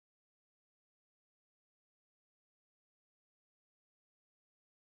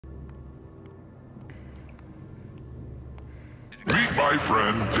my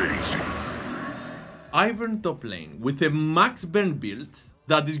friend Daisy. Ivern top lane with a max burn build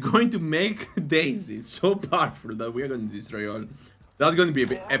that is going to make Daisy so powerful that we are going to destroy all. That's going to be a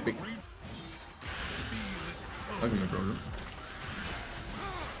bit epic. That's no problem.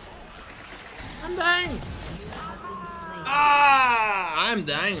 I'm dying. Ah, I'm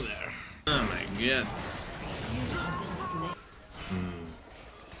dying there. Oh my god.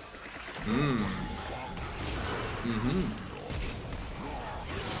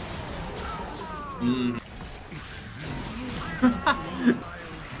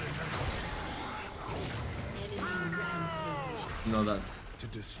 No, that. To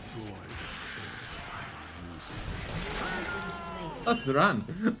destroy. That's the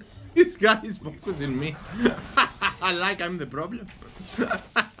run. This guy is focusing me. Like I'm the problem.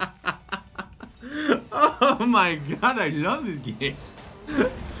 Oh my god, I love this game.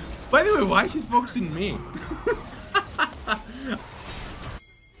 By the way, why she's focusing me?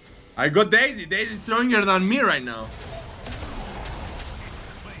 I got Daisy. Daisy's stronger than me right now.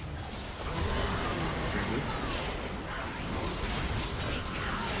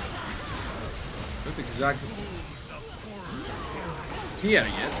 Not exactly here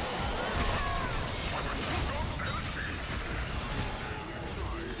yet.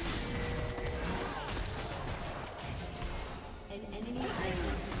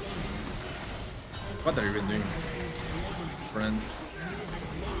 What are you even doing, friend?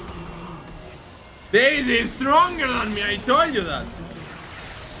 Daisy is stronger than me. I told you that.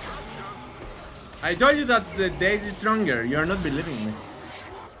 I told you that the Daisy is stronger. You are not believing me.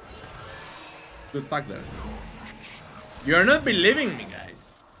 Good stuck there. You are not believing me,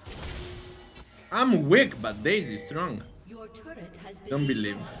 guys. I'm weak, but Daisy is strong. Don't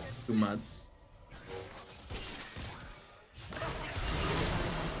believe too much.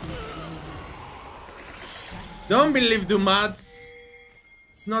 Don't believe too much.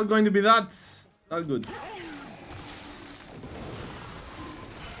 It's not going to be that good.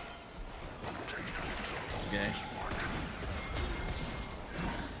 Okay.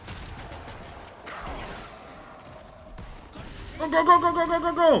 Go, go, go, go, go, go,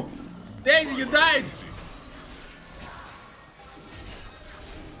 go, go! Daisy, you died!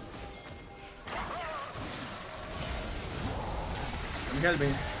 I'm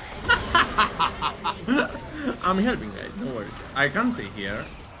helping. I'm helping, guys, no worries. I can't stay here,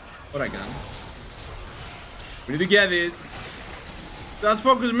 but I can. We need to get this. Just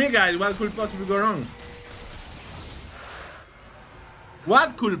focus me, guys. What could possibly go wrong?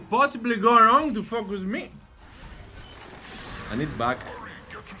 What could possibly go wrong to focus me? I need back.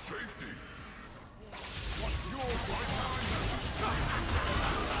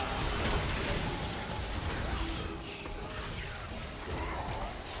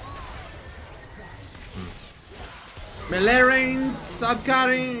 BaLoRians are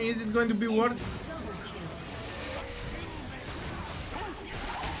carrying. Is it going to be worth it?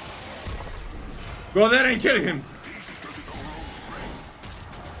 Go there and kill him.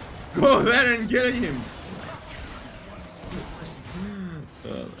 Go there and kill him.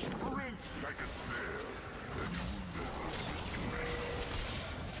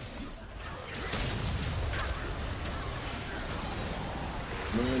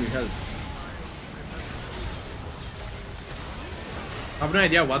 No any help. I have no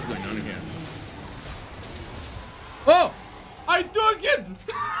idea what's going on here. Oh! I took it!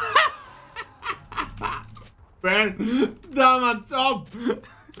 Burn damage up!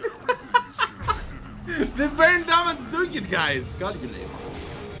 The burn damage took it, guys! Calculate.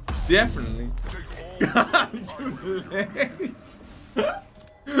 Definitely. Calculate.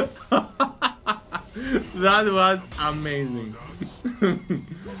 That was amazing.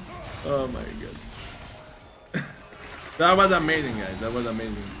 Oh my god. That was amazing, guys. That was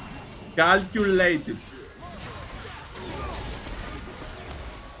amazing. Calculated.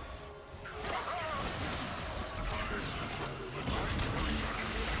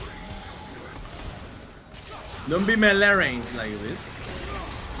 Don't be BaLoRians like this.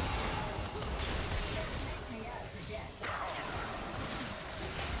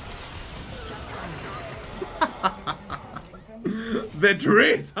 The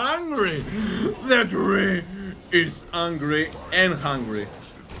tree is hungry. The tree is angry and hungry.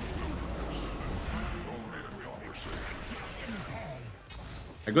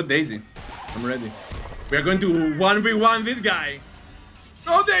 I got Daisy. I'm ready. We are going to 1v1 this guy.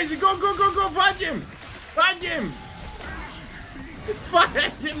 Go Daisy, go, go, go, go, fight him. Fight him.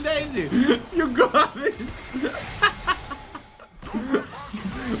 Fight him, Daisy. You got it.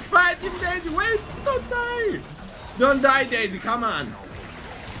 Fight him, Daisy. Wait, don't die. Don't die, Daisy, come on.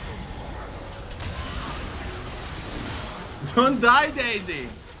 Don't die, Daisy.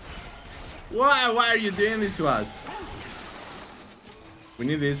 Why are you doing this to us? We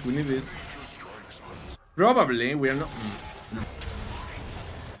need this. We need this. Probably we are not.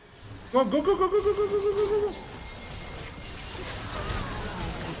 Go, go, go, go, go, go, go, go, go, go, go.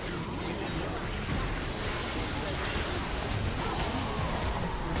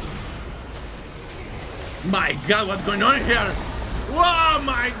 My God, what's going on here? Whoa,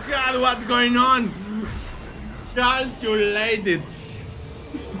 my God, what's going on? Calculated.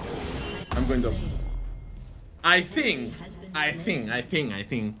 I'm going to. I think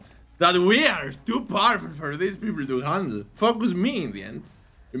that we are too powerful for these people to handle. Focus me in the end.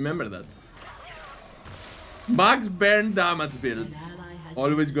 Remember that. Max burn damage build.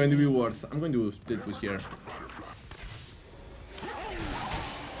 Always going to be worth. I'm going to split push here.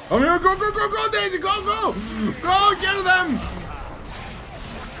 Oh no, go, go, go, go, Daisy, go, go! Go, kill them!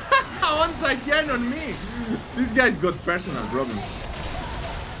 Once again on me. This guy's got personal problems.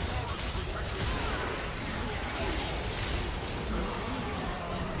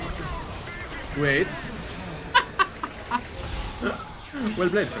 Wait. Well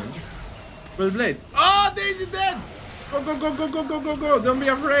played, friend. Well played. Oh, Daisy dead! Go, go, go, go, go, go, go, go! Don't be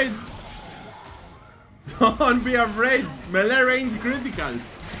afraid. Don't be afraid. Melee range criticals.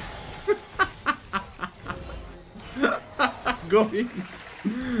 Go in.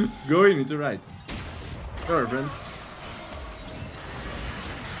 Go in, it's alright. Sure, friend.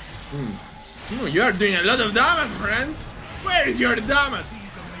 You are doing a lot of damage, friend. Where is your damage?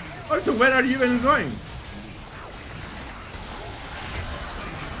 Also, where are you even going?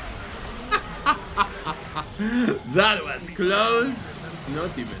 That was close.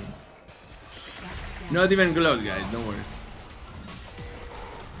 Not even. Not even close, guys. Don't worry.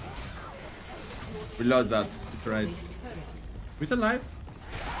 We lost that. It's right. We still alive?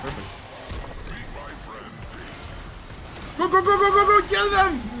 Perfect. Go, go, go, go, go, go! Kill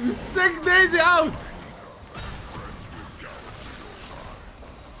them! Take Daisy out!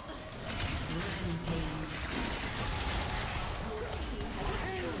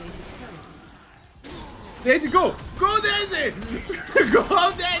 Daisy, go! Go, Daisy!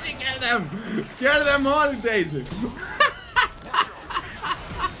 Go, Daisy! Kill them! Kill them all, Daisy!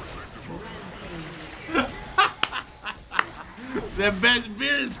 The best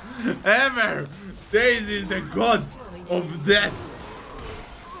build ever! Daisy is the god of death!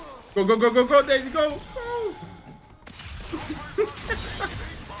 Go, go, go, go, go, Daisy, go! Go!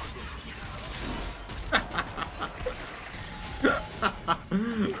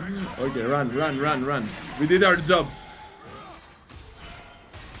 Okay, run, run, run, run. We did our job.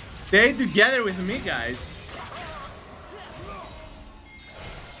 Stay together with me, guys.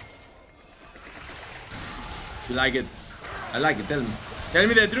 You like it? I like it, tell me. Tell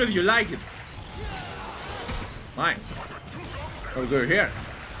me the truth, you like it. Fine. Oh, go here.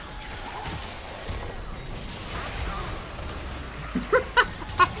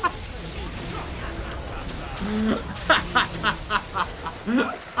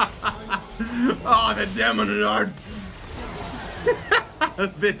 Oh, the Demon Lord.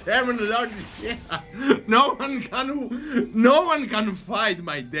 The Demon Lord is here. No one can fight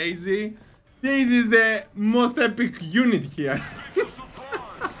my Daisy. Daisy is the most epic unit here.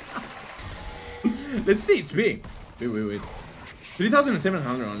 Let's see, it's big. Wait.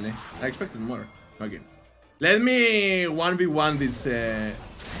 3,700 only. I expected more. Okay. Let me 1v1 this.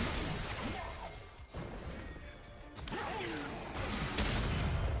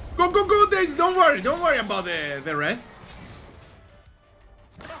 Go, go, go, Daisy. Don't worry about the rest.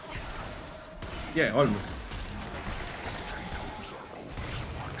 Yeah, almost.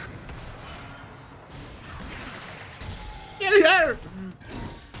 Kill her!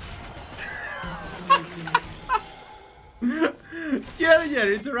 Kill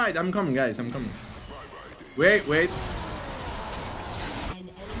her, it's alright. I'm coming, guys. I'm coming. Wait.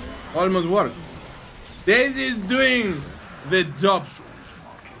 Almost worked. Daisy is doing the job.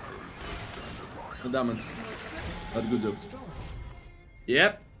 No damage. That's good job.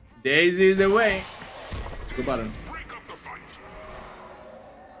 Yep. Daisy is the way. Go bottom.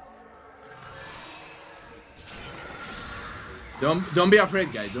 Don't be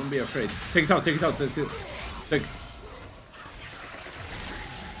afraid, guys. Don't be afraid. Take us out. Let's see. Take.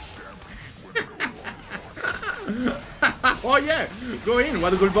 Oh yeah, go in.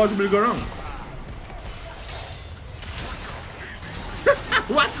 What could possibly go wrong?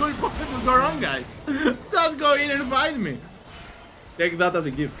 What could possibly go wrong, guys? Just go in and fight me. Take that as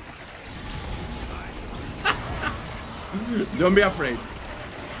a gift. Don't be afraid.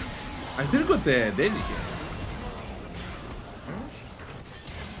 I still got the Daisy here.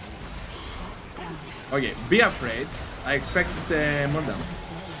 Okay, be afraid. I expected more damage.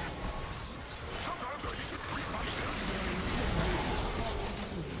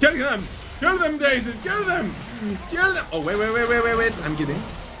 Kill them! Kill them, Daisy! Kill them! Kill them! Oh, wait. I'm kidding.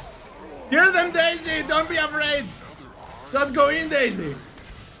 Kill them, Daisy! Don't be afraid! Just go in, Daisy!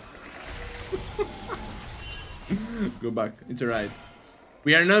 Go back. It's alright.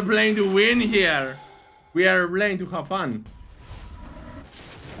 We are not playing to win here. We are playing to have fun.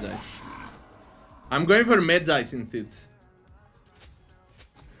 Nice. I'm going for Medzai instead.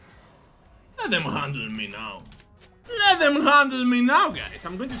 Let them handle me now. Let them handle me now, guys.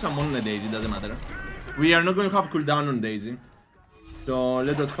 I'm going to summon the Daisy, doesn't matter. We are not going to have cooldown on Daisy. So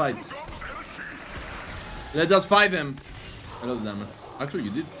let us fight. Let us fight them. A lot of damage. Actually,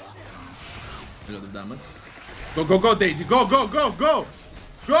 you did. A lot of damage. Go, Daisy. Go. Go,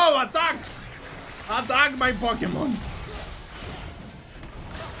 attack. Attack my Pokemon.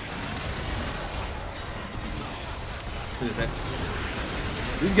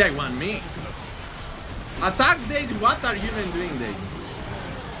 This guy want me. Attack, Daisy. What are you even doing, Daisy?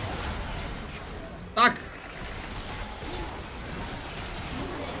 Attack.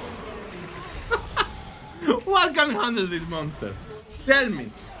 What can handle this monster? Tell me.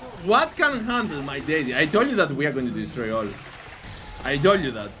 What can handle my Daisy? I told you that we are going to destroy all. I told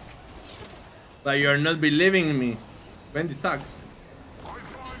you that. But you are not believing me. 20 stacks.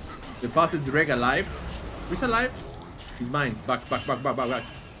 The fastest Drake alive. Who's alive? He's mine. Back.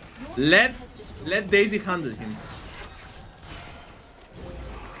 Let Daisy handle him.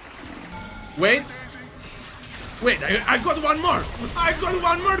 Wait, I got one more. I got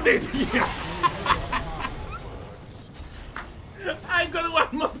one more, Daisy. I got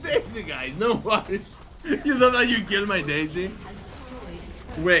one more Daisy, guys. No worries. You thought that you killed my Daisy?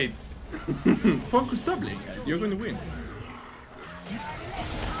 Wait. Focus top lane, guys. You're going to win.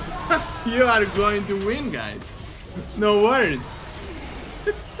 You are going to win, guys. No worries.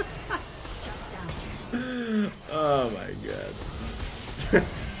 Oh my god.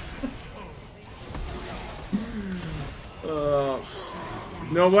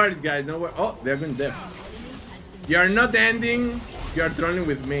 No worries, guys. No worries. Oh, they're going deaf. You are not ending. You are trolling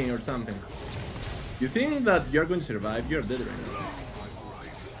with me or something. You think that you're going to survive? You're dead right now.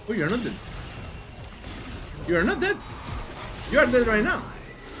 Oh, you're not dead. You are not dead. You are dead right now.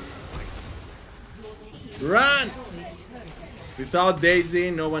 Run! Without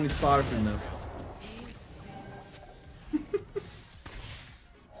Daisy, no one is powerful enough.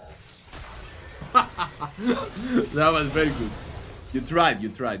 That was very good. You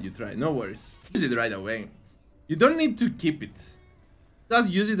tried. No worries. Use it right away. You don't need to keep it. Just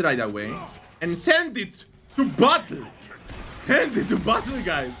use it right away and send it to battle. Send it to battle,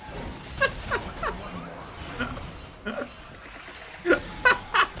 guys.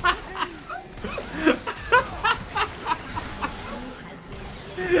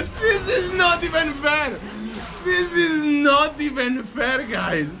 This is not even fair. This is not even fair,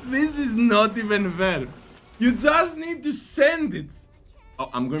 guys. This is not even fair. You just need to send it. Oh,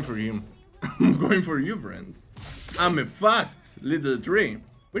 I'm going for him. I'm going for you, friend. I'm a fast little tree.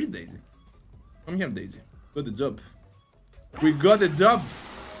 Where is Daisy? Come here, Daisy. Got the job. We got the job.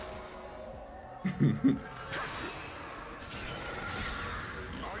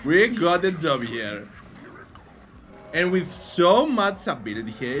 We got the job here. And with so much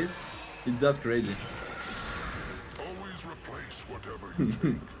ability haste, it's just crazy. Always replace whatever.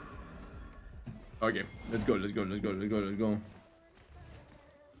 Okay, let's go.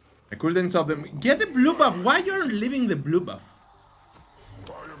 I couldn't stop them. Get the blue buff. Why you're leaving the blue buff?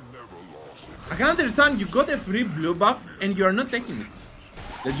 I am never lost. I can't understand. You got a free blue buff and you're not taking it.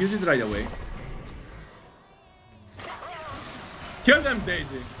 Let's use it right away. Kill them,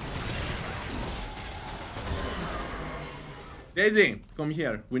 Daisy. Daisy, come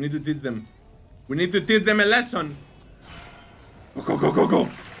here. We need to teach them. We need to teach them a lesson. Go.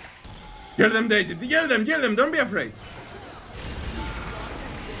 Kill them, Daisy. Kill them. Don't be afraid.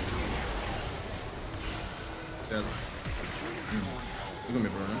 Yes. Look at me,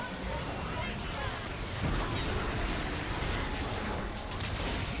 bro.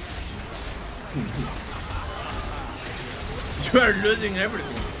 You are losing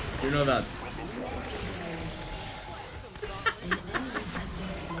everything. You know that.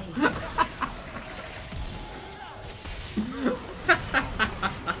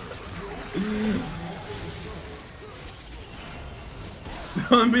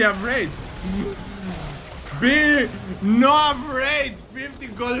 Don't be afraid. Be not afraid. 50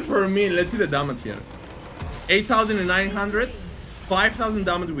 gold for me. Let's see the damage here. 8,900. 5,000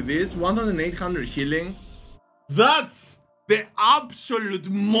 damage with this. 1,800 healing. That's the absolute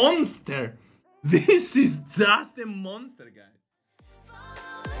monster. This is just a monster, guys.